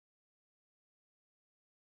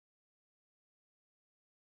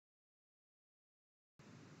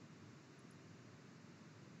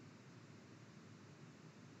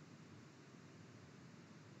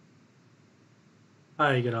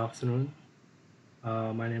Hi, good afternoon.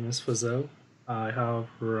 My name is Fazil. I have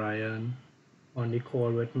Ryan on the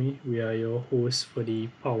call with me. We are your hosts for the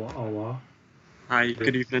Power Hour Hi, with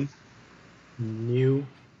good evening. new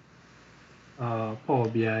Power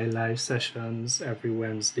BI live sessions every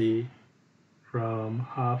Wednesday from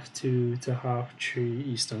half two to half three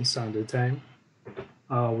Eastern Standard Time.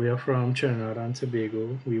 We are from Trinidad and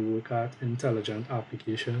Tobago. We work at Intelligent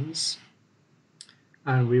Applications,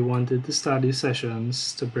 and we wanted to start these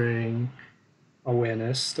sessions to bring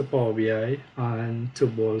awareness to Power BI and to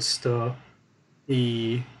bolster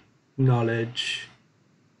the knowledge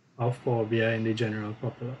of Power BI in the general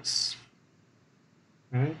populace.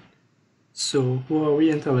 Right? So, who are we?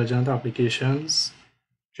 Intelligent applications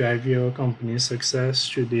drive your company's success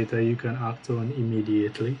through data you can act on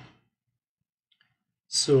immediately.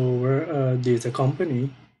 So, we're a data company.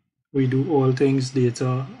 We do all things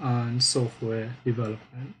data and software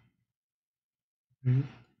development.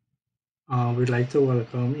 Right? We'd like to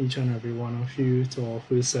welcome each and every one of you to our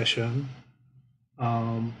first session.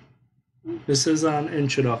 Um, this is an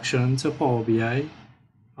introduction to Power BI.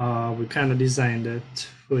 We kind of designed it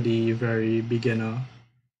for the very beginner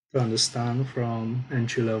to understand from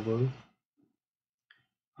entry level.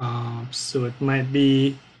 So it might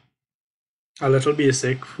be a little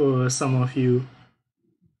basic for some of you,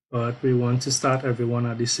 but we want to start everyone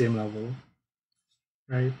at the same level,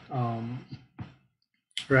 right?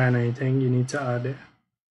 Ryan, anything you need to add there?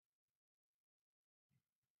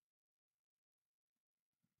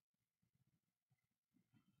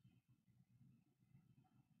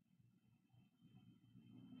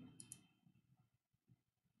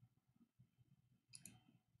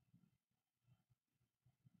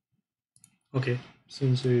 Okay,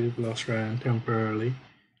 since we've lost Ryan temporarily.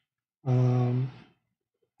 Um,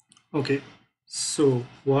 okay, so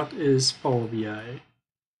what is Power BI?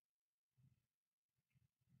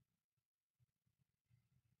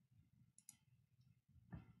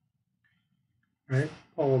 Right?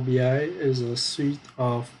 Power BI is a suite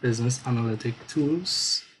of business analytic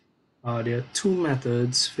tools. There are two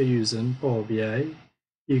methods for using Power BI.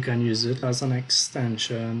 You can use it as an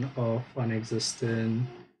extension of an existing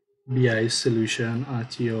BI solution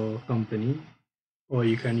at your company, or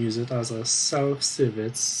you can use it as a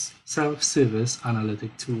self-service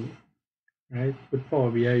analytic tool. Right? With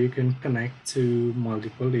Power BI, you can connect to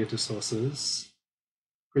multiple data sources,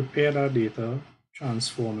 prepare that data,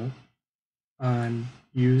 transform it, and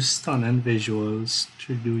use stunning visuals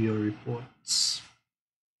to do your reports.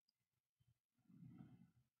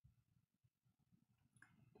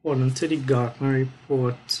 According to the Gartner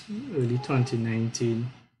report early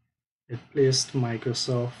 2019, it placed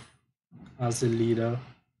Microsoft as the leader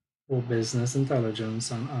for business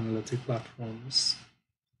intelligence and analytic platforms.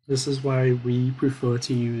 This is why we prefer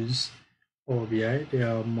to use Power BI.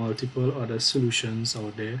 There are multiple other solutions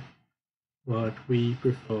out there, but we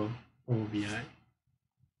prefer Power BI.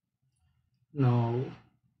 Now,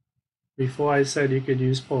 before I said you could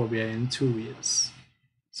use Power BI in two ways.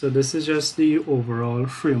 So this is just the overall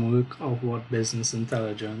framework of what business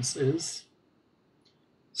intelligence is.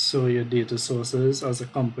 So your data sources as a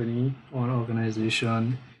company or an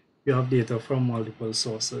organization, you have data from multiple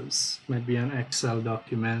sources. Might be an Excel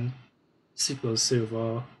document, SQL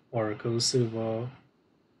Server, Oracle Server.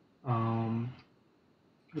 Um,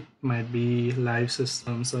 it might be live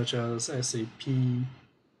systems such as SAP,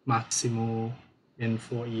 Maximo,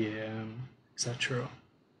 Info EAM, etc.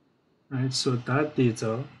 Right. So that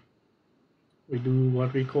data we do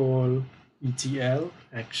what we call ETL,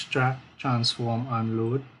 extract, transform, and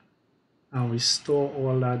load, and we store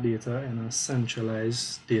all that data in a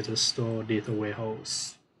centralized data store, data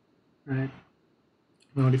warehouse. Right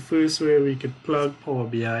now, the first way we could plug Power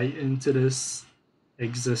BI into this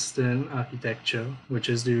existing architecture, which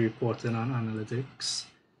is the reporting and analytics,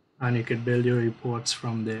 and you could build your reports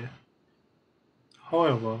from there.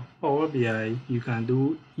 However, Power BI, you can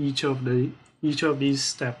do each of these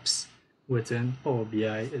steps within Power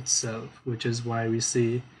BI itself, which is why we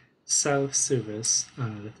say self-service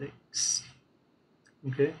analytics.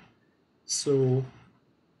 Okay, so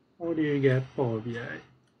how do you get Power BI?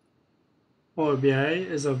 Power BI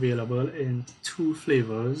is available in two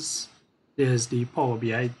flavors. There's the Power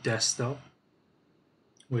BI desktop,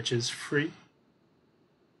 which is free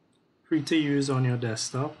to use on your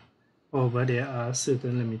desktop. However, there are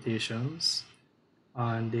certain limitations.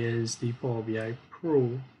 And there's the Power BI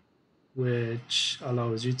Pro, which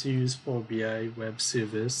allows you to use Power BI web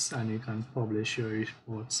service and you can publish your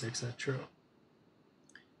reports, etc.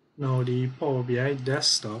 Now, the Power BI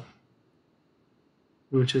desktop,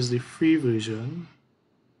 which is the free version,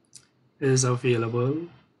 is available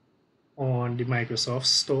on the Microsoft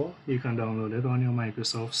Store. You can download it on your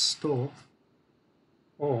Microsoft Store,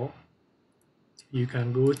 or you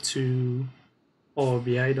can go to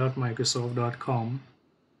powerbi.microsoft.com,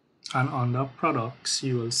 and under products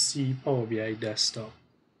you will see Power BI Desktop.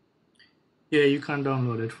 Here you can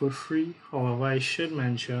download it for free. However, I should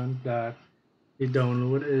mention that the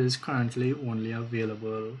download is currently only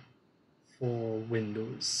available for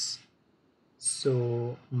Windows.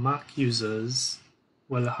 So Mac users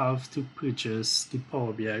will have to purchase the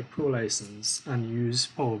Power BI Pro license and use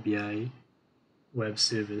Power BI web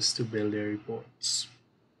service to build their reports.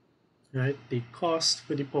 Right? The cost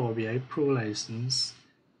for the Power BI Pro license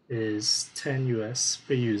is 10 US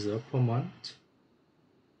per user per month.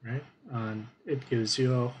 Right? And it gives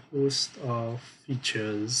you a host of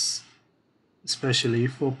features, especially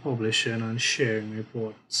for publishing and sharing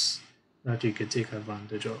reports, that you could take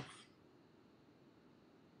advantage of.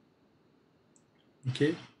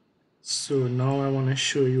 Okay, so now I want to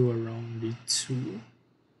show you around the tool.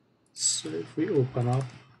 So if we open up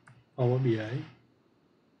Power BI,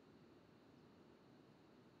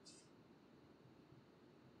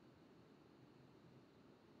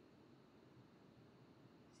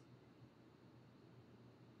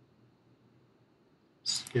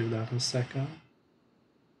 just give that a second.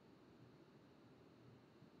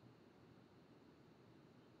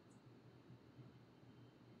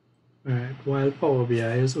 All right, while Power BI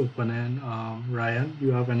is opening, Ryan,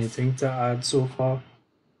 you have anything to add so far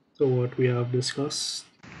to what we have discussed?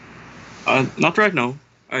 Not right now.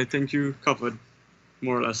 I think you covered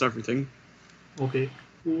more or less everything. Okay,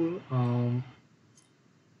 cool.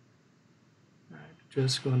 Right,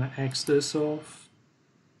 just gonna X this off.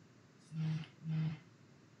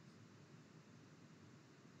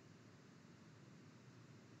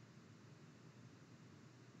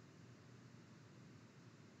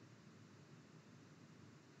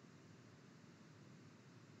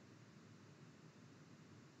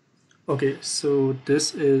 Okay, so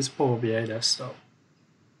this is Power BI Desktop.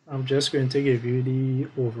 I'm just going to give you the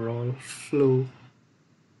overall flow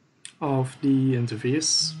of the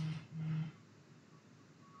interface.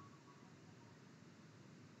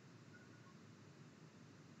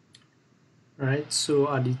 Right,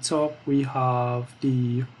 so at the top we have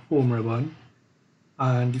the home ribbon,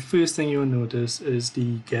 and the first thing you'll notice is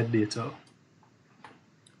the get data.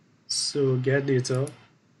 So get data,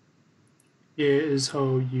 here is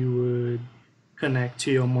how you would connect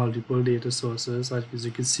to your multiple data sources. As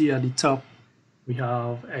you can see at the top, we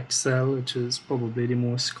have Excel, which is probably the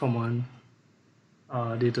most common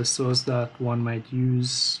data source that one might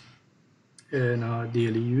use in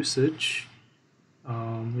daily usage.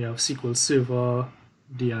 We have SQL Server,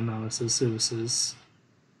 the analysis services,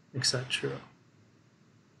 etc.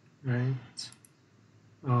 Right?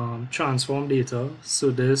 Transform data.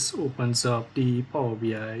 So this opens up the Power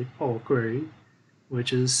BI Power Query,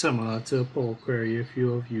 which is similar to Power Query if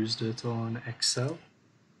you have used it on Excel.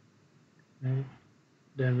 Right?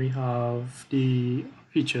 Then we have the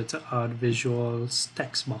feature to add visuals,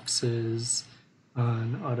 text boxes,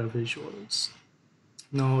 and other visuals.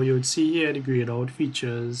 Now you would see here the grayed out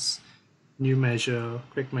features, new measure,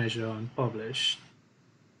 quick measure, and publish.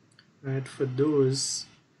 Right, for those,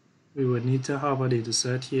 we would need to have a data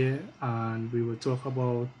set here, and we would talk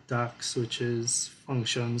about DAX, which is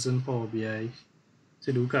functions in Power BI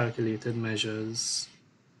to do calculated measures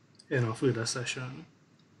in a further session.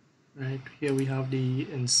 Right, here we have the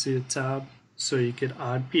insert tab, so you could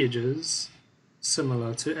add pages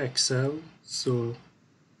similar to Excel. So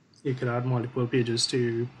you could add multiple pages to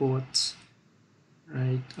your report.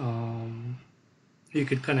 Right, you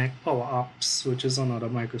could connect Power Apps, which is another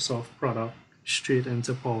Microsoft product, straight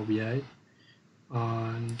into Power BI,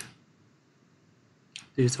 and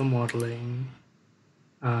data modeling,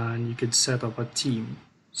 and you could set up a team.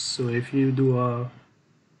 So if you do a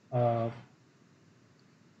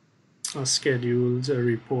scheduled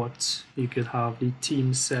report, you could have the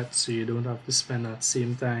team set so you don't have to spend that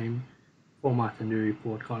same time formatting the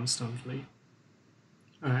report constantly.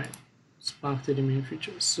 All right, let's back to the main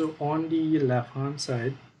features. So on the left hand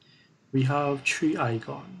side, we have three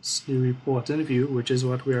icons: the reporting view, which is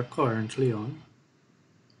what we are currently on,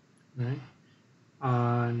 right?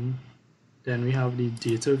 And then we have the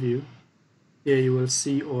data view. Here you will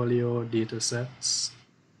see all your data sets,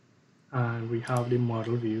 and we have the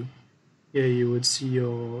model view. Here you would see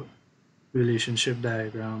your relationship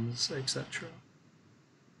diagrams, etc.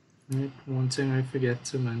 Right. One thing I forget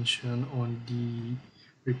to mention on the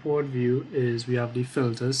report view is we have the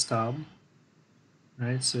filters tab.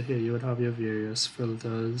 Right, so here you would have your various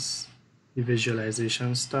filters, the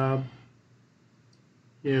visualizations tab.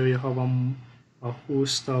 Here we have a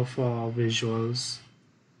host of visuals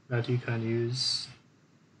that you can use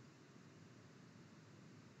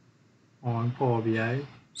on Power BI.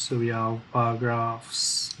 So we have bar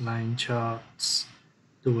graphs, line charts,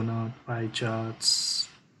 donut, pie charts,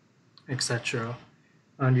 etc.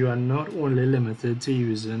 And you are not only limited to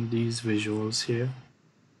using these visuals here.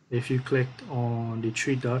 If you clicked on the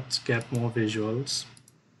three dots, get more visuals,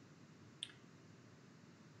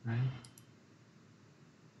 right?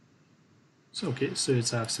 So okay, so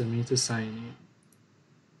it's asking me to sign in.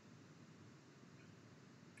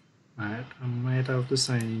 Alright, I might have to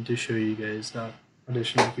sign in to show you guys that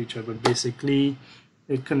additional feature, but basically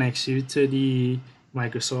it connects you to the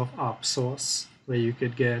Microsoft App Source where you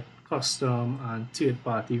could get custom and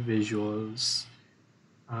third-party visuals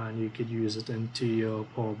and you could use it into your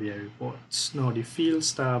Power BI reports. Now the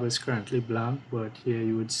Fields tab is currently blank, but here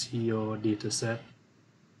you would see your dataset,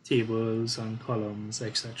 tables and columns,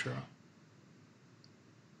 etc.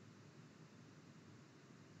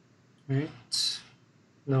 Right.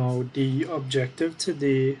 Now the objective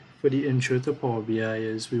today for the intro to Power BI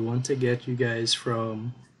is we want to get you guys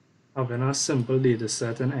from having a simple data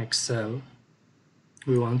set in Excel.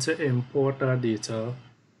 We want to import our data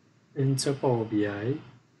into Power BI.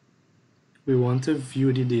 We want to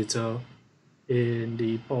view the data in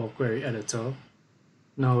the Power Query editor.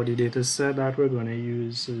 Now the data set that we're going to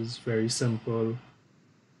use is very simple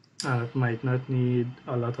and it might not need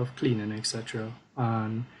a lot of cleaning, etc.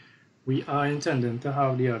 And we are intending to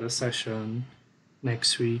have the other session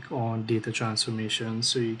next week on data transformation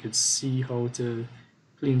so you could see how to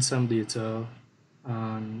clean some data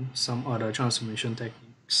and some other transformation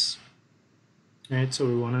techniques. Right, so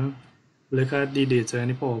we want to look at the data in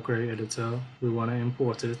the Power Query editor. We want to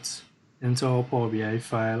import it into our Power BI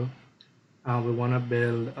file and we want to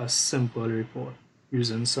build a simple report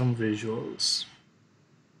using some visuals.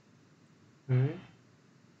 All right.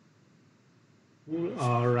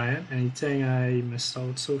 Ryan, anything I missed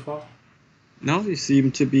out so far? No, you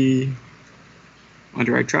seem to be on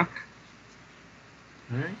the right track.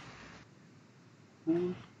 All right.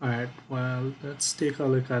 Cool. All right. Well, let's take a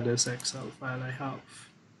look at this Excel file I have.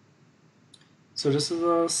 So this is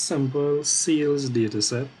a simple sales data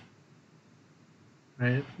set.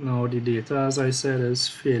 Right now, the data, as I said, is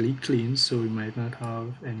fairly clean, so we might not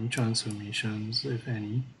have any transformations, if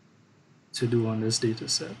any, to do on this data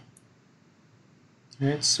set.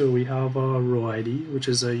 Right, so we have a row ID, which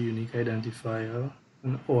is a unique identifier,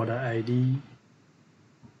 an order ID,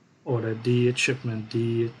 order date, shipment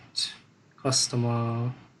date,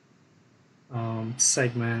 customer,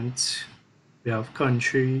 segment. We have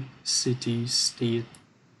country, city, state,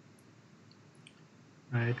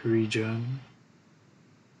 right, region,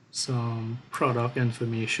 some product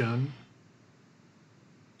information,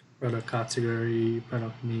 product category,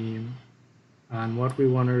 product name, and what we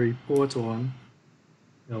want to report on,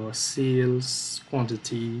 our sales,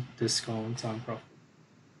 quantity, discount, and profit.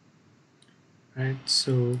 Right,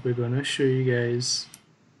 so we're going to show you guys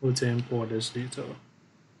how to import this data.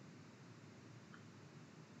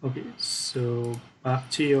 Okay, so back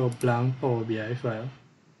to your blank Power BI file,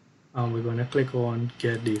 and we're going to click on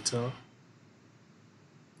Get Data.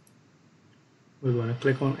 We're going to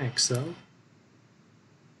click on Excel.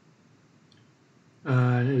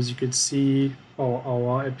 And as you can see, for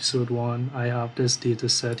our episode 1, I have this data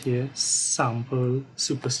set here, sample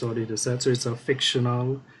superstore data set. So it's a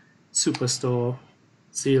fictional superstore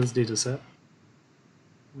sales data set.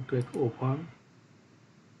 Click open.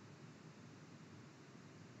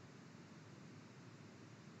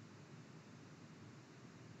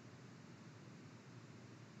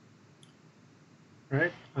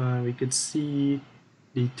 Right, and we could see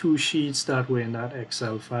the 2 sheets that were in that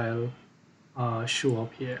Excel file show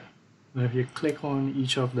up here. Now if you click on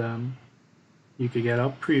each of them, you can get a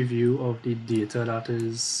preview of the data that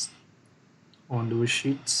is on those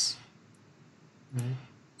sheets. Right?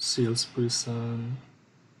 Salesperson.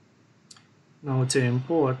 Now to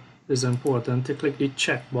import, it's important to click the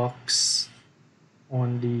checkbox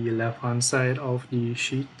on the left hand side of the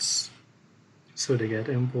sheets so they get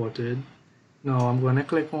imported. Now I'm going to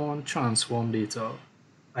click on transform data.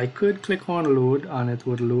 I could click on load and it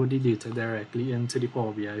would load the data directly into the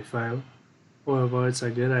Power BI file. However, it's a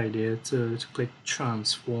good idea to click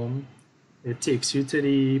transform. It takes you to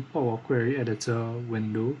the Power Query editor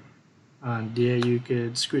window and there you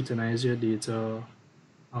could scrutinize your data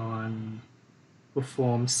and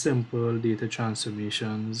perform simple data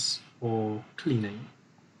transformations or cleaning.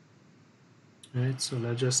 Right, so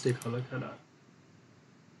let's just take a look at that.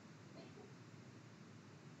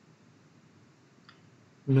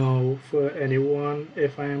 Now, for anyone,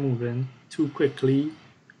 if I am moving too quickly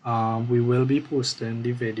We will be posting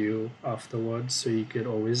the video afterwards, so you could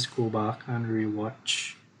always go back and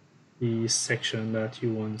rewatch the section that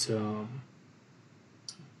you want to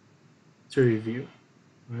review.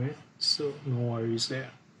 Right, so no worries there.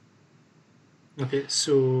 Okay,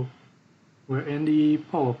 so we're in the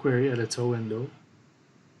Power Query editor window,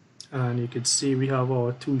 and you can see we have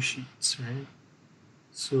our two sheets, right?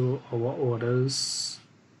 So our orders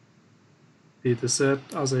dataset,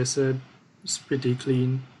 as I said, is pretty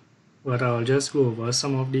clean, but I'll just go over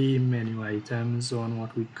some of the menu items on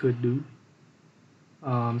what we could do.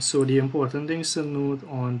 So the important things to note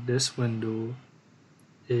on this window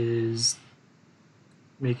is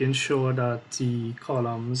making sure that the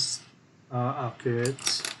columns are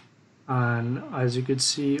accurate, and as you can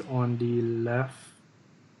see on the left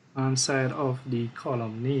hand side of the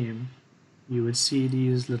column name, you would see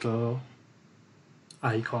these little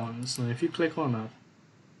icons. Now if you click on that,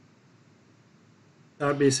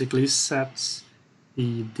 that basically sets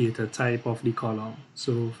the data type of the column.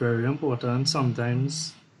 So very important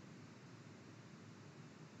sometimes,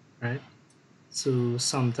 right? So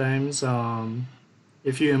sometimes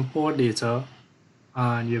if you import data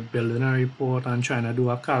and you're building a report and trying to do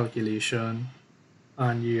a calculation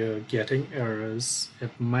and you're getting errors, it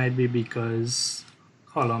might be because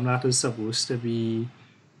column that is supposed to be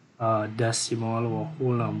decimal or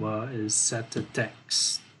whole number is set to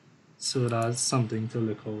text. So that's something to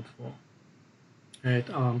look out for. Right,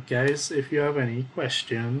 guys, if you have any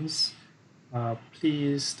questions,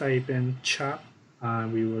 please type in chat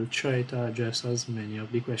and we will try to address as many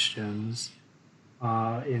of the questions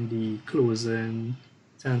in the closing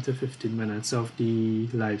 10 to 15 minutes of the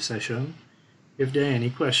live session. If there are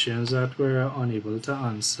any questions that we're unable to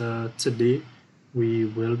answer today, we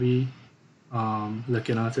will be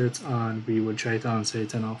looking at it and we will try to answer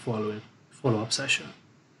it in our follow-up session.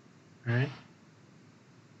 All right.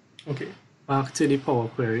 Okay, back to the Power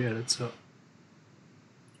Query editor.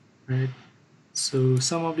 Right. So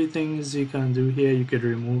some of the things you can do here, you could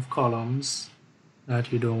remove columns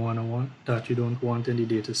that you don't want in the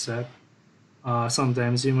data set.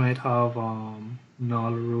 Sometimes you might have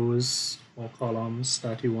null rows or columns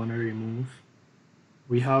that you want to remove.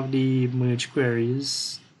 We have the merge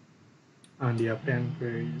queries and the append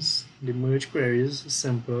queries. The merge queries is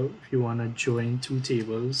simple. If you want to join two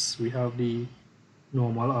tables, we have the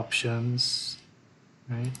normal options,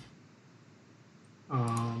 right?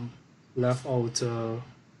 Left outer,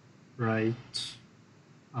 right,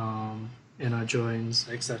 inner joins,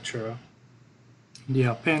 etc. The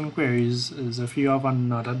append queries is if you have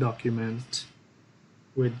another document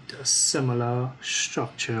with a similar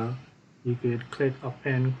structure, you could click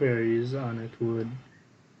append queries and it would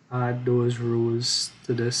add those rows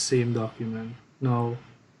to the same document. Now,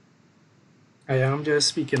 I am just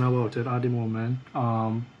speaking about it at the moment.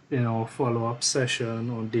 In our follow-up session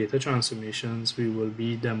on data transformations, we will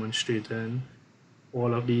be demonstrating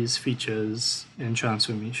all of these features in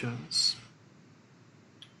transformations.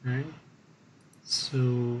 Right?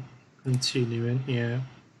 So continuing here.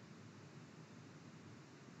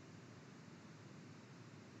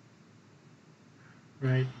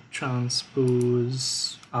 Right,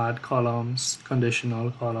 transpose, add columns, conditional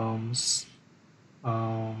columns,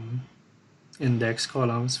 index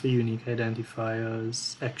columns for unique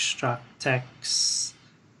identifiers, extract text,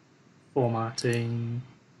 formatting,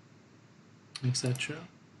 etc.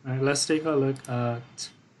 Right, let's take a look at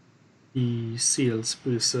the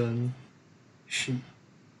salesperson sheet.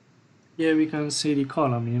 Here we can see the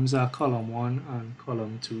column names are column 1 and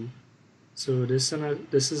column 2. So this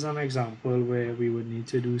is an example where we would need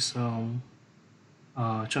to do some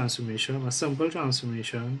transformation, a simple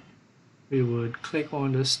transformation. We would click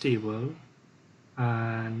on this table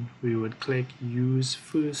and we would click use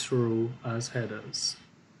first row as headers.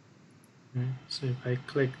 Okay, so if I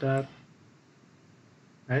click that,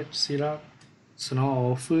 right, see that? So now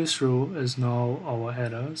our first row is now our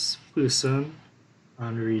headers, person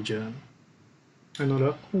and region.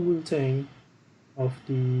 Another cool thing of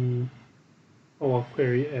the Power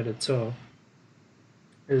Query editor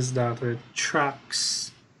is that it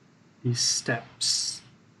tracks the steps.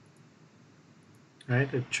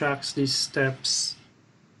 Right? It tracks the steps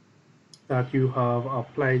that you have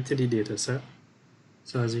applied to the dataset.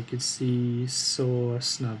 So as you can see,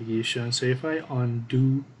 source, navigation. So if I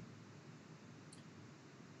undo,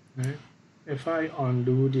 right? If I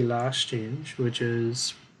undo the last change, which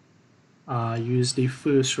is use the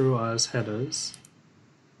first row as headers,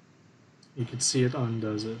 you can see it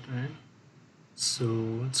undoes it, right? So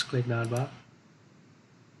let's click that back.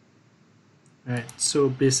 Right, so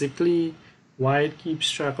basically why it keeps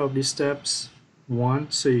track of the steps,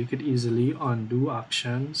 One, so you could easily undo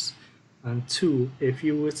actions. And two, if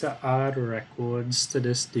you were to add records to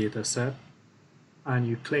this data set and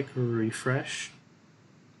you click refresh,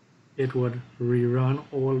 it would rerun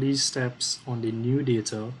all these steps on the new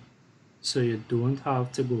data, so you don't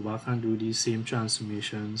have to go back and do these same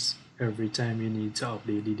transformations every time you need to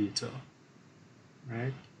update the data,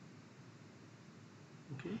 right?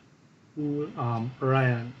 Okay, cool.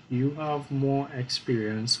 Ryan, you have more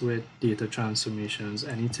experience with data transformations.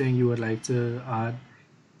 Anything you would like to add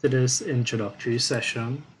to this introductory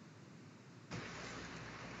session?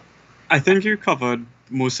 I think you covered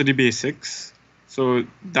most of the basics, so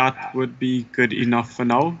that would be good enough for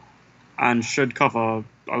now and should cover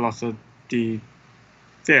a lot of the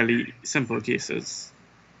fairly simple cases.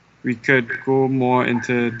 We could go more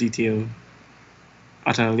into detail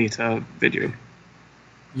at a later video.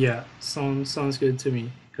 Yeah, sounds good to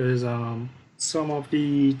me because some of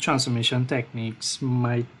the transformation techniques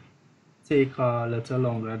might take a little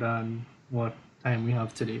longer than what time we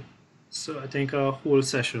have today. So I think a whole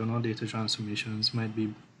session on data transformations might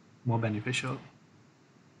be more beneficial.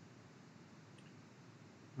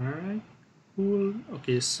 All right, cool.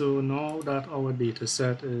 Okay, so now that our data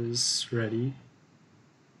set is ready,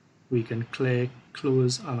 we can click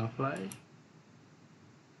close and apply.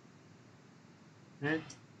 Right?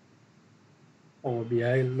 Power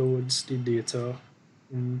BI loads the data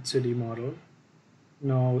into the model.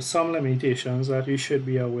 Now, some limitations that you should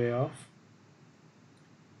be aware of.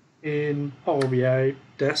 In Power BI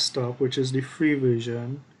Desktop, which is the free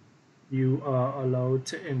version, you are allowed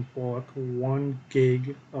to import 1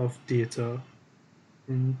 gig of data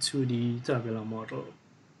into the tabular model.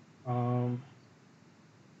 How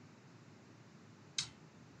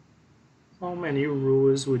many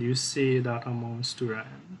rows would you say that amounts to,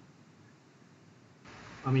 Ryan?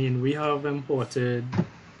 I mean, we have imported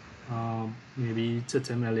maybe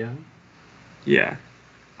 30 million. Yeah,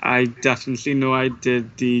 I definitely know I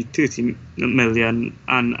did the 13 million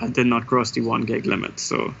and I did not cross the 1 gig limit.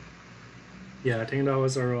 So Yeah, I think that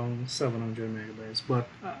was around 700 megabytes, but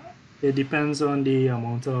it depends on the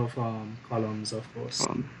amount of columns, of course.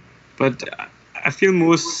 but I feel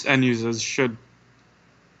most end users should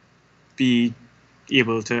be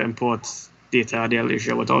able to import data at their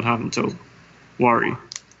leisure without having to worry.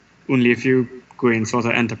 Only if you go in sort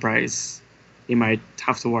of enterprise, you might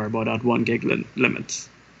have to worry about that 1 gig limit.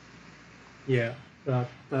 Yeah,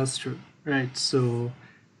 that's true. Right. So,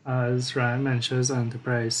 as Ryan mentions,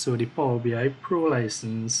 enterprise. So the Power BI Pro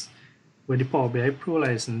license, with the Power BI Pro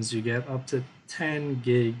license, you get up to 10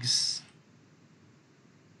 gigs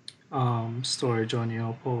storage on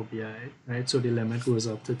your Power BI. Right. So the limit goes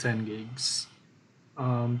up to 10 gigs.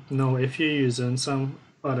 Now, if you're using some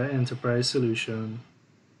other enterprise solution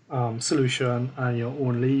and you're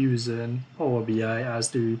only using Power BI as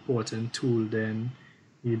the reporting tool, then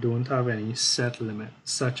you don't have any set limit,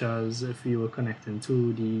 such as if you were connecting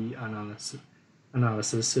to the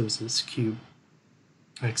analysis services cube,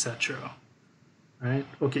 etc. Right?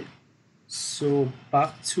 Okay. So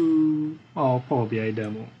back to our Power BI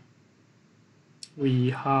demo.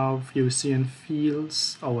 We have, you see in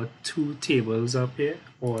fields, our two tables up here,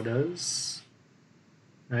 orders,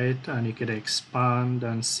 right? And you could expand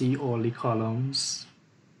and see all the columns.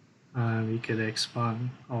 And we could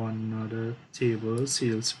expand on another table,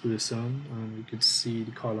 salesperson, and we could see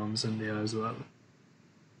the columns in there as well.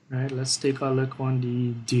 Right, let's take a look on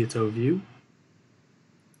the data view.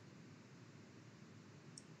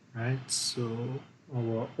 Right, so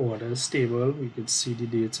our orders table, we could see the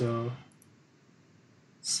data,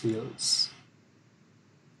 sales.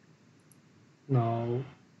 Now,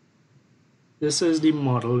 this is the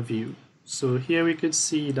model view. So here we could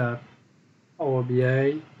see that Power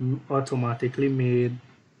BI automatically made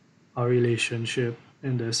a relationship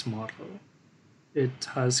in this model. It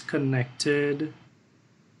has connected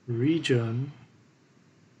region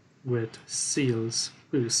with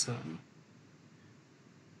salesperson.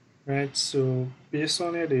 Right, so based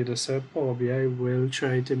on your data set, Power BI will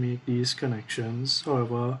try to make these connections.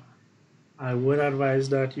 However, I would advise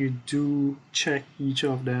that you do check each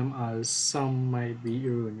of them, as some might be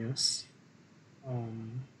erroneous.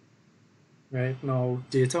 Right now,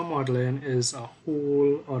 data modeling is a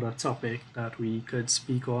whole other topic that we could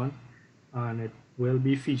speak on, and it will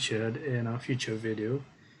be featured in a future video.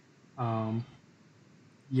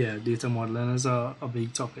 Yeah, data modeling is a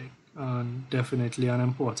big topic and definitely an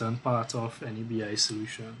important part of any BI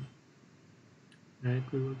solution. Right,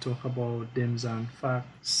 we will talk about DIMS and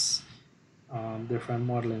facts, different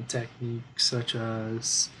modeling techniques such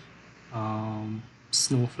as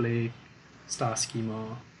Snowflake, star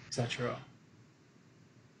schema, etc.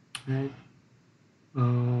 Right.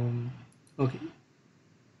 Okay,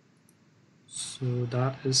 so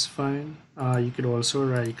that is fine. You could also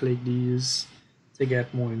right click these to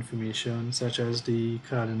get more information such as the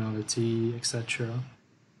cardinality, etc.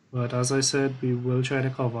 But as I said, we will try to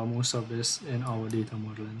cover most of this in our data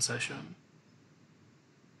modeling session.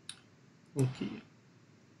 Okay.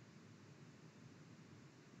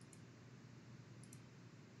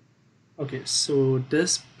 Okay, so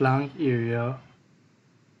this blank area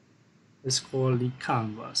is called the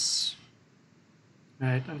canvas,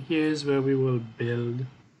 right? And here's where we will build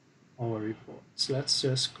our reports. Let's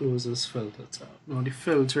just close this filter tab. Now the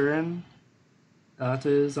filtering, that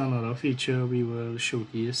is another feature we will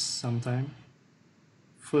showcase sometime.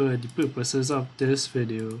 For the purposes of this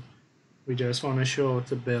video, we just want to show how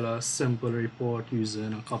to build a simple report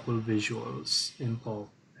using a couple visuals in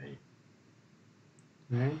PowerPoint.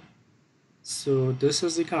 Right? So this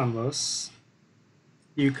is the canvas.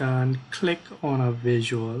 You can click on a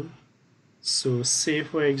visual. So say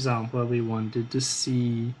for example, we wanted to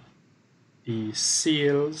see the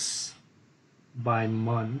sales by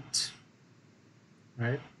month,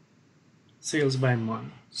 right? Sales by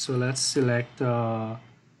month. So let's select a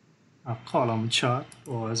column chart,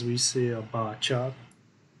 or as we say, a bar chart,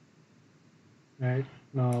 right?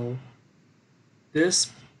 Now this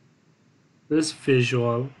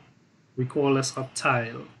visual, we call this a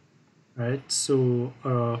tile, right? So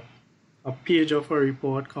a page of a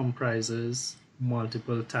report comprises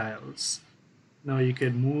multiple tiles. Now you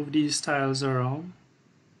can move these tiles around,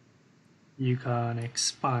 you can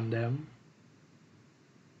expand them,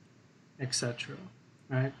 etc.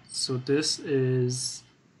 Right? So this is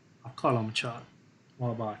a column chart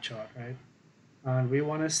or a bar chart, right? And we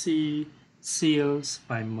want to see sales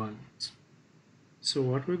by month. So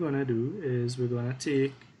what we're going to do is we're going to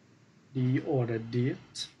take the order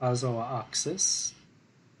date as our axis.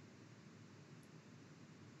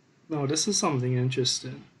 Now this is something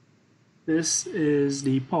interesting. This is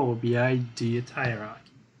the Power BI date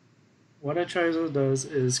hierarchy. What Atraizo does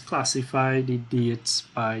is classify the dates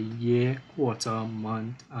by year, quarter,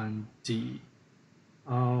 month, and day.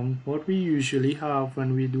 What we usually have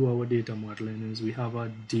when we do our data modeling is we have a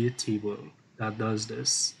date table that does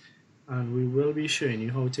this. And we will be showing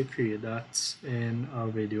you how to create that in our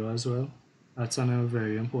video as well. That's a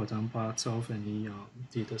very important part of any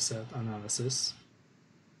data set analysis.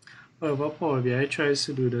 However, Power BI tries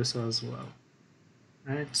to do this as well.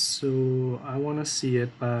 Right, so I want to see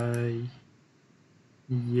it by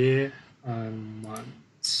year and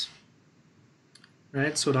month.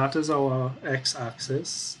 Right, so that is our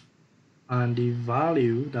x-axis, and the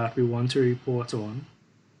value that we want to report on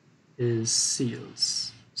is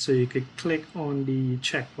sales. So you could click on the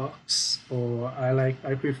checkbox, or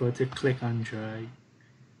I prefer to click and drag.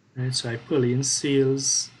 Right, so I pull in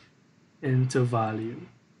sales into value,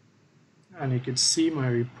 and you can see my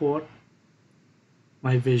report,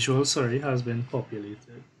 my visual, sorry, has been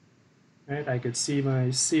populated. Right, I could see my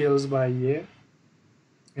sales by year.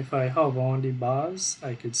 If I hover on the bars,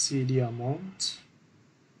 I could see the amount,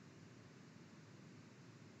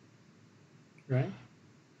 right?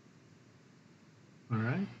 All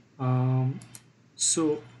right.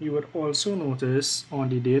 So you would also notice on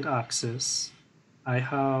the date axis, I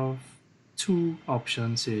have two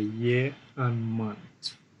options here, year and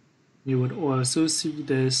month. You would also see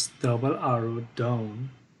this double arrow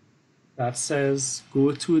down that says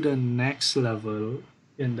go to the next level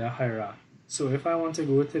in the hierarchy. So if I want to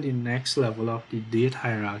go to the next level of the date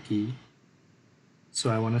hierarchy, so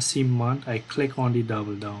I want to see month, I click on the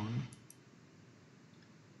double down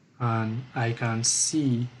and I can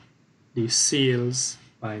see the sales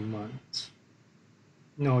by month.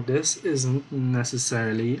 Now this isn't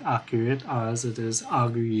necessarily accurate as it is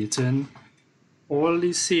aggregating all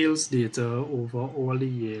the sales data over all the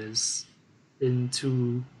years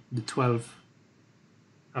into the 12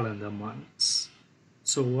 calendar months.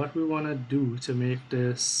 So what we want to do to make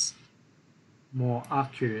this more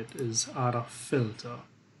accurate is add a filter.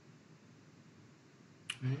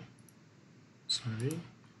 Okay. Sorry.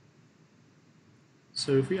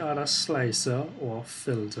 So if we add a slicer or a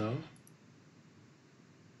filter,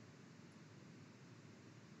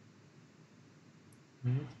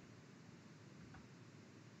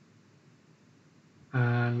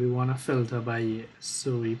 and we want to filter by year,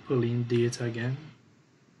 so we pull in date again.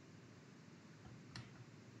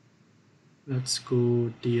 Let's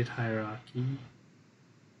go date hierarchy,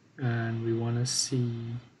 and we want to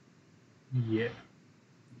see year.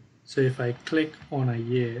 So if I click on a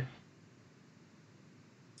year,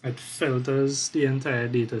 it filters the entire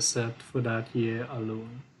data set for that year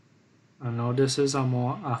alone. And now this is a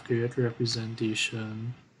more accurate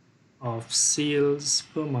representation of sales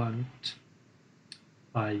per month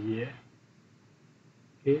by year.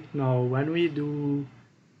 Okay, now when we do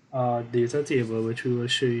a data table, which we will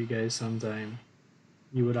show you guys sometime,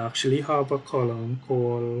 you would actually have a column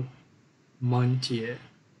called month year,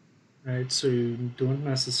 right? So you don't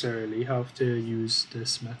necessarily have to use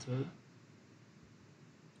this method.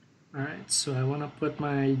 All right, so I want to put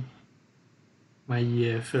my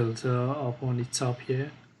year filter up on the top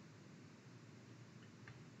here,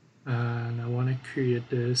 and I want to create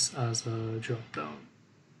this as a drop down,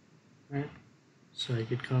 right? So I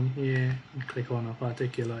could come here and click on a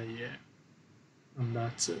particular year, and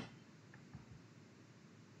that's it.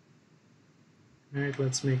 All right,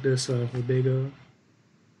 let's make this a little bigger.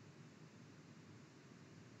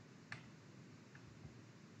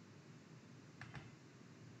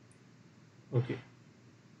 Okay,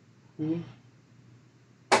 cool.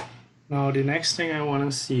 Now the next thing I want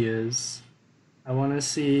to see is I want to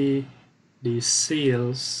see the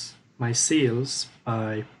sales, my sales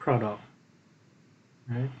by product,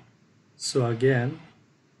 right? So again,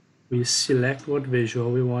 we select what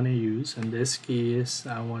visual we want to use. In this case,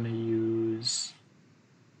 I want to use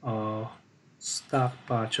a stack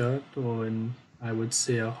bar chart, or I would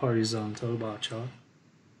say a horizontal bar chart,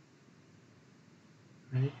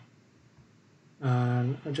 right?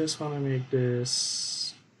 And I just want to make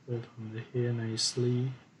this put under here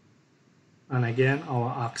nicely. And again,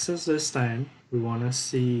 our axis this time, we want to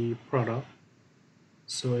see product.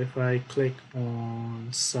 So if I click on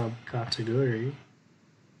subcategory,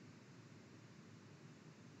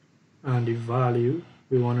 and the value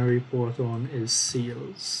we want to report on is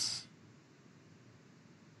sales.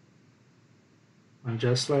 And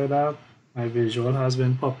just like that, my visual has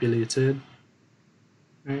been populated,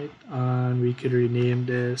 right? And we could rename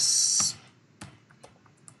this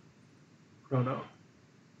product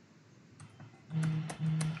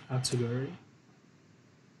category.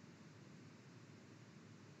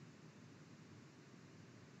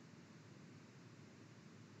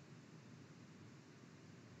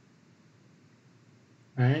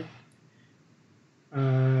 Right?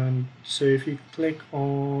 So if you click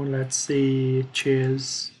on, let's say,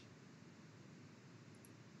 chairs,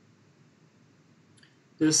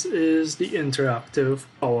 this is the interactive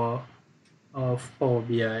power of Power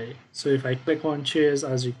BI. So if I click on chairs,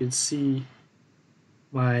 as you can see,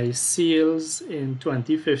 my sales in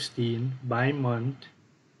 2015 by month,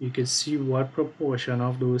 you can see what proportion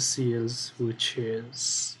of those sales were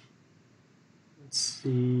chairs. Let's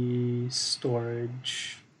see,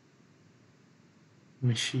 storage,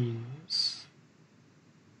 machines,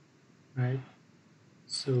 right?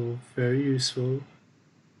 So very useful.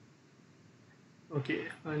 Okay,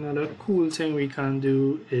 another cool thing we can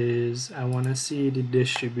do is I want to see the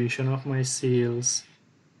distribution of my sales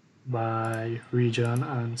by region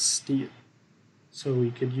and state. So we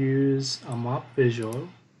could use a map visual.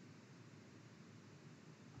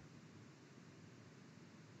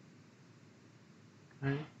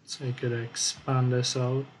 Right, so I could expand this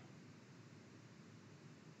out.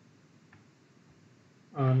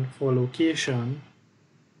 And for location,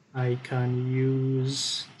 I can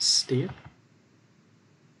use state.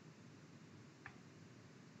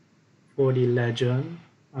 For the legend,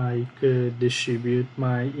 I could distribute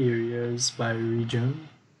my areas by region.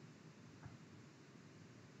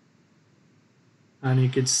 And you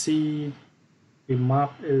could see the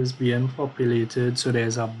map is being populated, so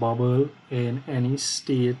there's a bubble in any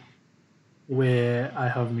state where I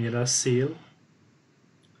have made a sale.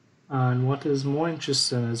 And what is more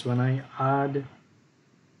interesting is when I add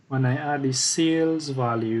the sales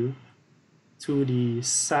value to the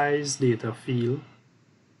size data field,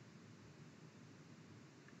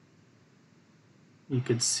 you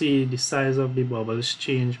could see the size of the bubbles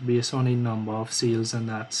change based on the number of sales in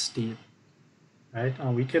that state, right?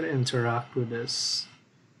 And we could interact with this.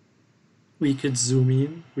 We could zoom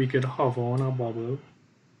in, we could hover on a bubble,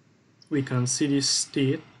 we can see the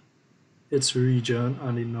state, its region,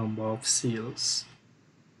 and the number of sales,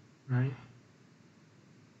 right?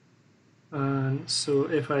 And so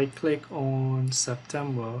if I click on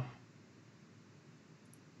September,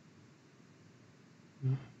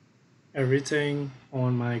 everything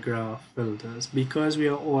on my graph filters. Because we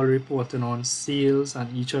are all reporting on sales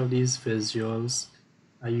and each of these visuals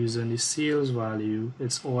are using the sales value,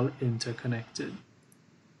 it's all interconnected.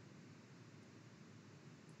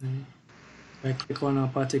 If I click on a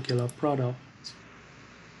particular product,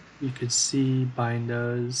 you could see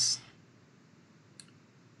binders.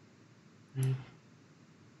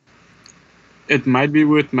 It might be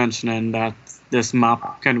worth mentioning that this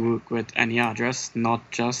map can work with any address,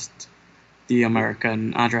 not just the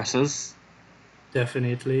American addresses.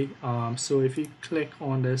 Definitely. So if you click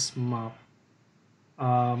on this map,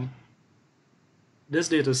 um, this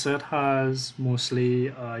data set has mostly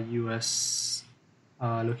US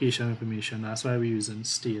location information. That's why we're using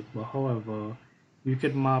state. But however, you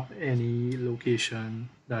could map any location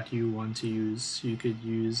that you want to use. You could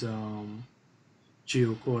use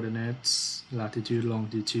geo coordinates, latitude,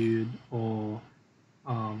 longitude, or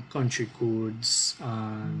country codes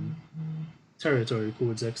and territory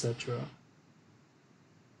codes, etc.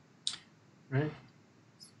 Right?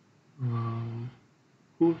 Um,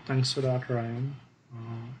 cool. Thanks for that, Ryan.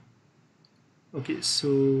 Okay,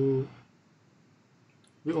 so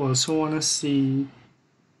we also want to see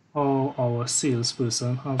how our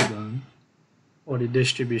salesperson have done, or the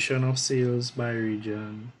distribution of sales by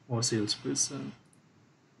region or salesperson.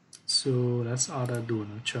 So let's add a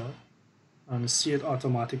donor chart and see it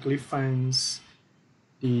automatically finds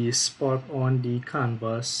the spot on the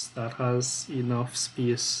canvas that has enough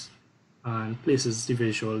space and places the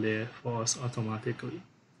visual there for us automatically.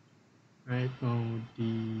 Right now,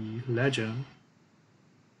 the legend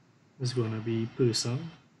is going to be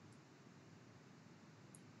person,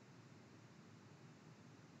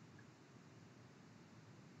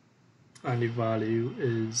 and the value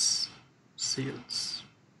is sales.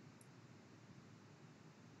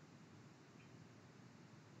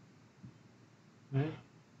 Right?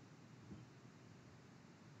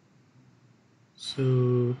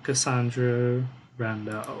 So Cassandra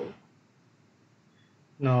Brandau.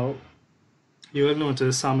 Now you will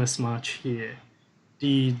notice some mismatch here.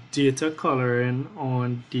 The data coloring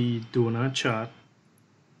on the donor chart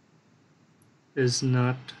is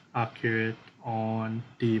not accurate on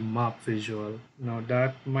the map visual. Now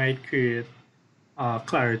that might create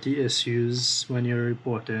clarity issues when you're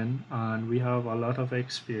reporting, and we have a lot of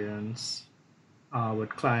experience with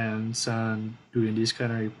clients and doing these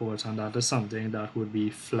kind of reports, and that is something that would be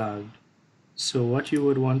flagged. So what you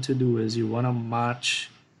would want to do is you want to match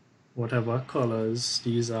whatever colors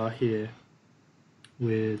these are here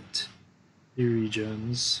with the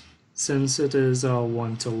regions. Since it is a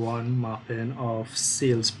one-to-one mapping of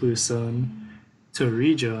salesperson to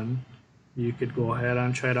region, you could go ahead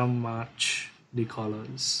and try to match the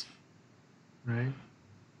colors, right?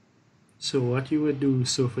 So what you would do,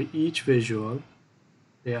 so for each visual,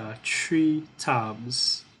 there are 3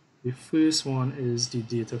 tabs. The first one is the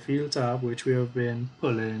data field tab, which we have been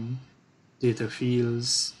pulling data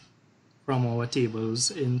fields from our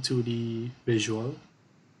tables into the visual.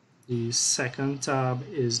 The second tab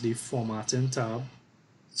is the formatting tab.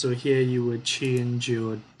 So here you would change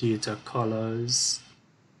your data colors.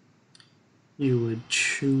 You would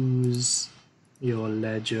choose your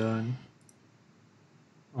legend,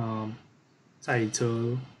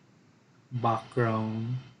 title,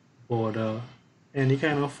 background, border, any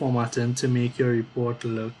kind of formatting to make your report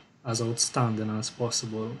look as outstanding as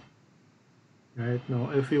possible. Right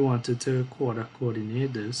now, if we wanted to color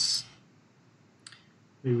coordinate this,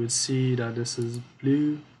 we would see that this is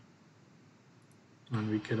blue, and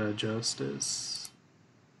we could adjust this.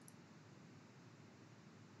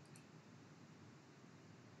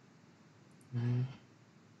 Right.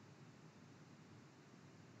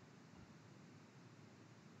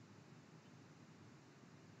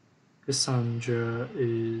 Cassandra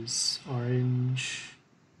is orange.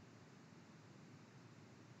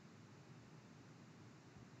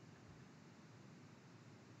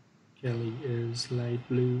 Kelly is light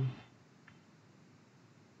blue.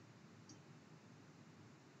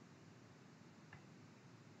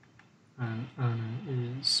 And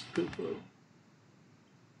Anna is purple.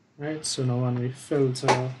 Right, so now when we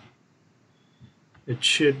filter, it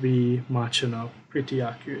should be matching up pretty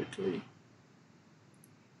accurately.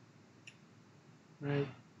 Right.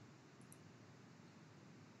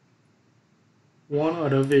 One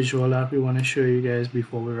other visual that we want to show you guys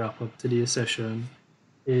before we wrap up today's session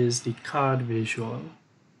is the card visual.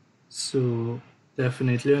 So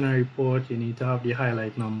definitely on a report you need to have the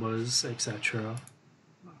highlight numbers, etc.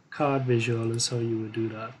 Card visual is how you would do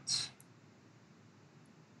that.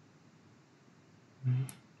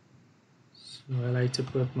 So I like to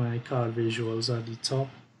put my card visuals at the top.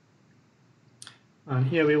 And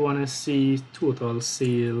here we want to see total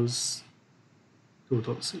sales.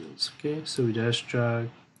 Okay, so we just drag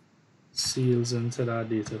sales into that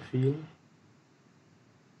data field.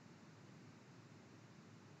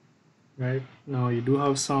 Right now you do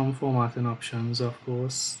have some formatting options, of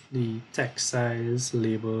course, the text size,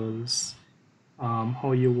 labels,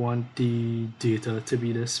 how you want the data to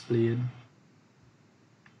be displayed,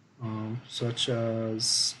 such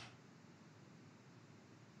as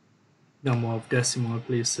number of decimal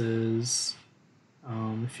places,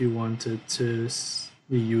 if you wanted to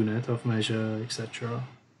the unit of measure, etc.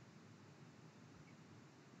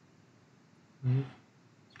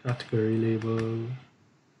 Category label.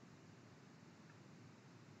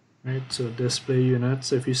 Right, so display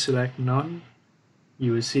units, if you select none,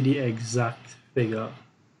 you will see the exact figure,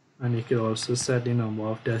 and you could also set the number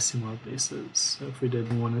of decimal places. So if we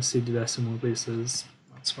didn't want to see the decimal places,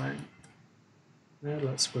 that's fine. Right,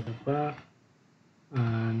 let's put it back,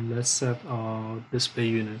 and let's set our display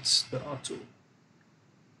units to auto.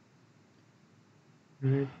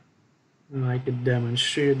 Right, and I could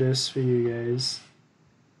demonstrate this for you guys.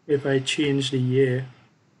 If I change the year,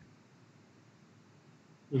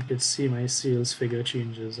 you could see my sales figure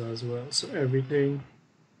changes as well. So everything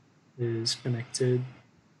is connected,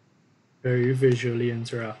 very visually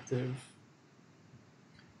interactive.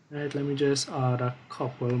 Right, let me just add a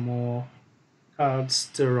couple more cards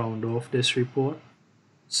to round off this report.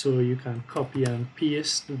 So you can copy and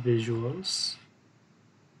paste the visuals.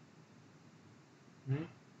 Right?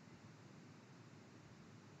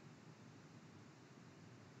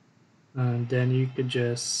 And then you could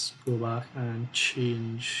just go back and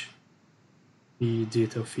change the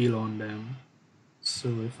data field on them. So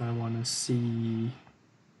if I want to see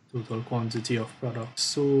total quantity of products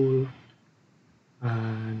sold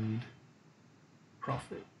and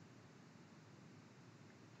profit.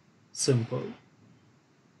 Simple.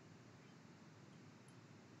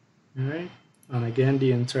 Alright, and again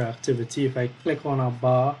the interactivity, if I click on a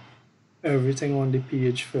bar, everything on the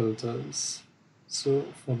page filters. So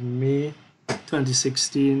for May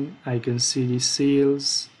 2016, I can see the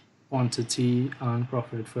sales, quantity, and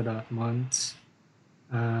profit for that month.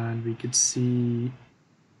 And we could see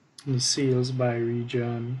the sales by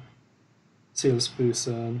region,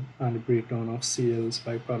 salesperson, and the breakdown of sales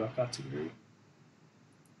by product category.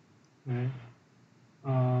 Right.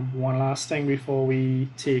 One last thing before we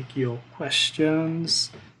take your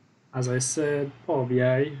questions. As I said, Power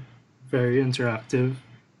BI, very interactive.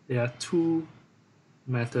 There are two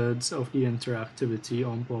methods of the interactivity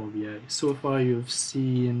on Power BI. So far, you've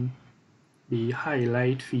seen the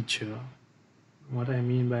highlight feature. What I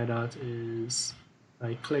mean by that is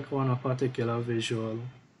I click on a particular visual,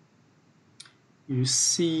 you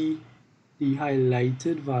see the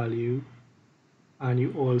highlighted value, and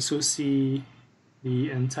you also see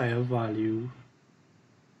the entire value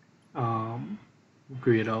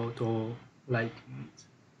grayed out or lightened.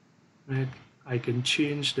 Right? I can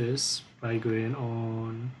change this by going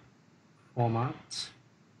on Format,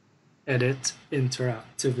 Edit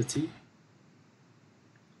Interactivity,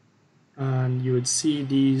 and you would see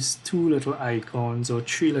these two little icons or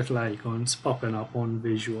three little icons popping up on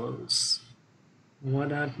visuals. What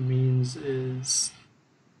that means is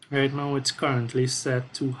right now it's currently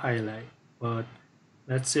set to highlight, but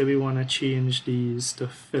let's say we want to change these to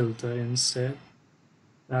filter instead.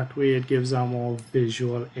 That way it gives a more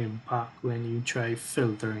visual impact when you try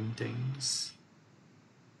filtering things.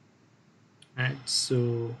 Right,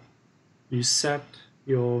 so you set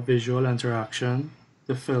your visual interaction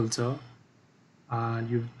to filter, and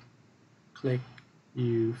you click,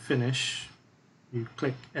 you finish, you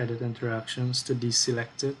click edit interactions to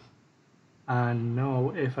deselect it. And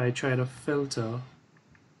now if I try to filter,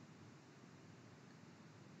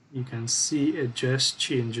 you can see it just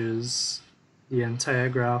changes, the entire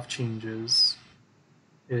graph changes.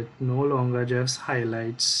 It no longer just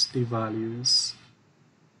highlights the values,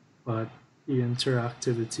 but the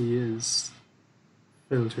interactivity is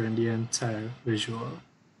filtering the entire visual.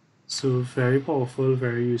 So very powerful,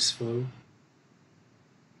 very useful.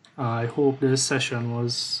 I hope this session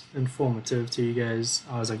was informative to you guys.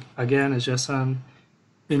 Again, it's just an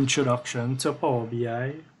introduction to Power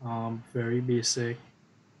BI, very basic.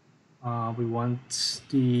 We want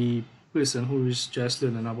the person who's just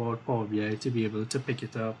learning about Power BI to be able to pick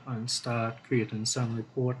it up and start creating some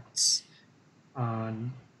reports.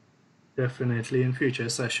 And definitely in future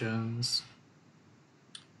sessions,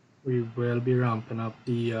 we will be ramping up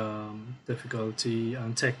the difficulty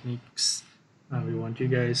and techniques, and we want you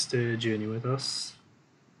guys to journey with us.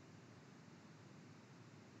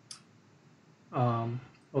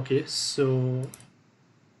 Okay, so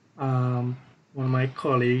one of my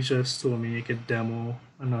colleagues just told me I could demo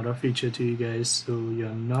another feature to you guys, so you're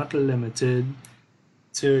not limited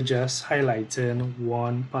to just highlighting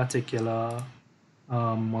one particular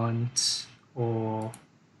month or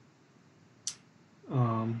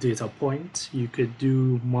data point. You could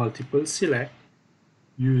do multiple select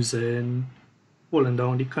using holding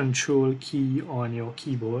down the control key on your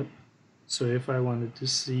keyboard. So if I wanted to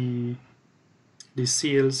see the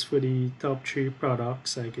sales for the top 3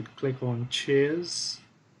 products, I could click on chairs,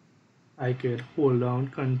 I could hold down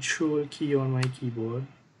Control key on my keyboard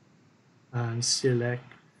and select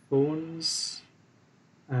phones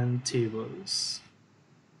and tables.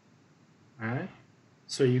 Alright,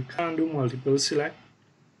 so you can't do multiple select,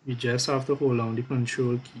 you just have to hold down the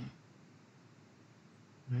Control key.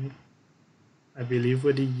 Right? I believe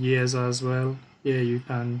with the years as well, here you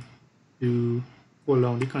can do hold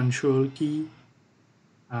down the Control key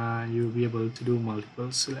and you'll be able to do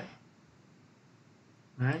multiple select.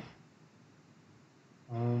 Right?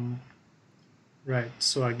 Right,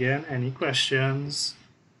 so again, any questions,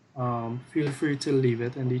 feel free to leave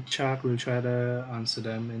it in the chat. We'll try to answer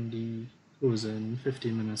them in the closing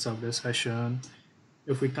 15 minutes of the session.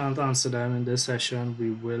 If we can't answer them in this session, we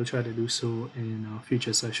will try to do so in a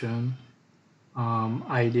future session.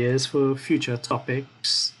 Ideas for future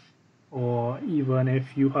topics, or even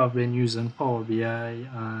if you have been using Power BI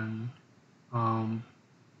and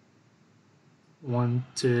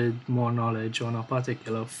wanted more knowledge on a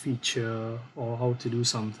particular feature or how to do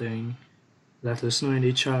something, let us know in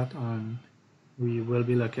the chat and we will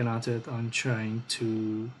be looking at it and trying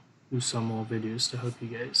to do some more videos to help you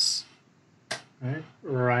guys. All right,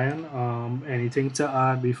 Ryan, anything to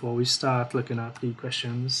add before we start looking at the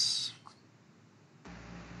questions?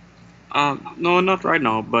 No, not right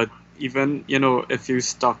now, but even, if you're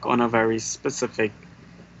stuck on a very specific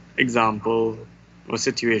example or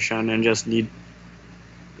situation and just need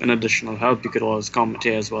an additional help, you could always comment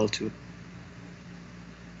here as well too.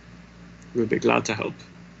 We'll be glad to help.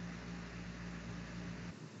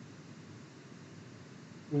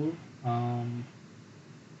 Cool.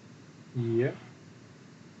 Yeah.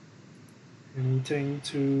 Anything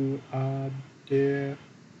to add there?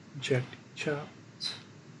 Check the chat.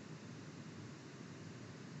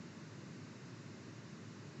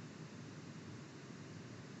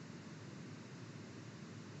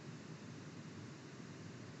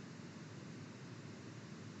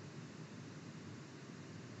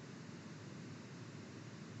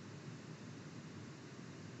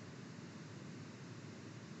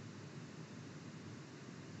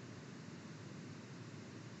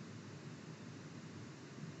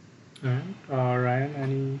 All right. Ryan,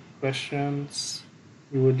 any questions?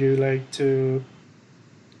 Would you like to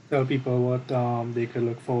tell people what they could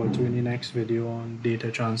look forward to in the next video on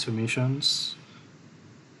data transformations?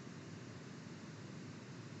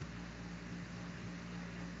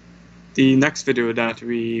 The next video that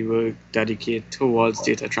we will dedicate towards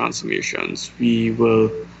data transformations, we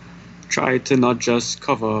will try to not just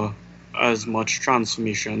cover as much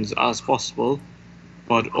transformations as possible,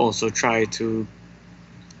 but also try to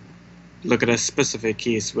look at a specific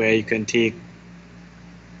case where you can take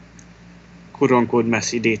quote-unquote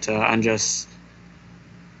messy data and just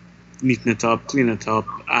neaten it up, clean it up,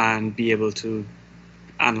 and be able to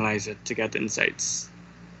analyze it to get insights.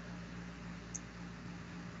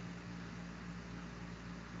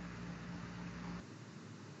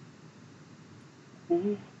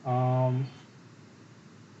 Cool.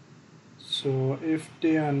 So if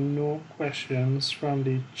there are no questions from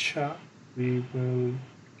the chat, we will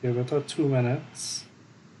give it a 2 minutes.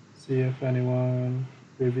 See if anyone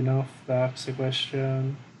brave enough to ask a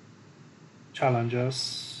question, challenge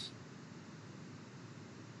us.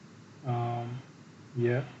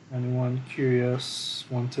 Yeah, anyone curious,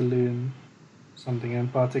 want to learn something in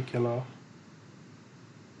particular?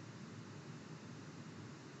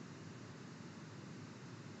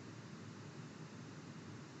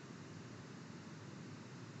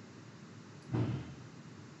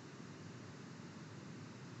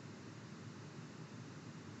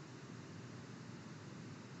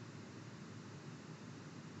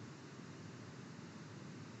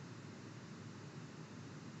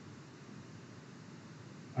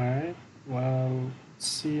 All right, well, it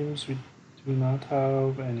seems we do not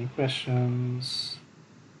have any questions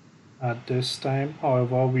at this time.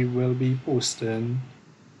 However, we will be posting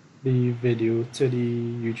the video to the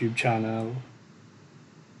YouTube channel,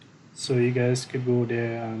 so you guys could go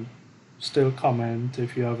there and still comment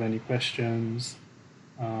if you have any questions,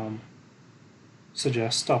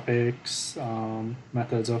 suggest topics,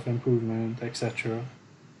 methods of improvement, etc.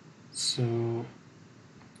 So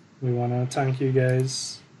we want to thank you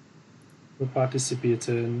guys for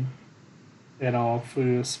participating in our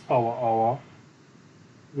first Power Hour.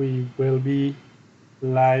 We will be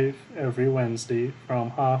live every Wednesday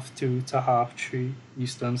from 2:30 to 3:30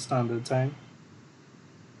 Eastern Standard Time.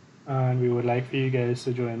 And we would like for you guys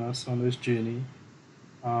to join us on this journey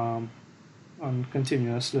on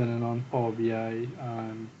continuous learning on Power BI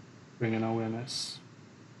and bringing awareness.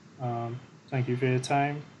 Thank you for your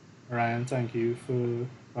time. Ryan, thank you for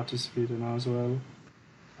participating as well.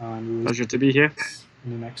 And we will Pleasure to be here. see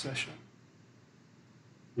you in the next session.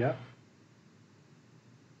 Yeah.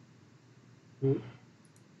 Cool.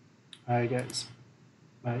 Alright, guys.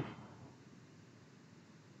 Bye.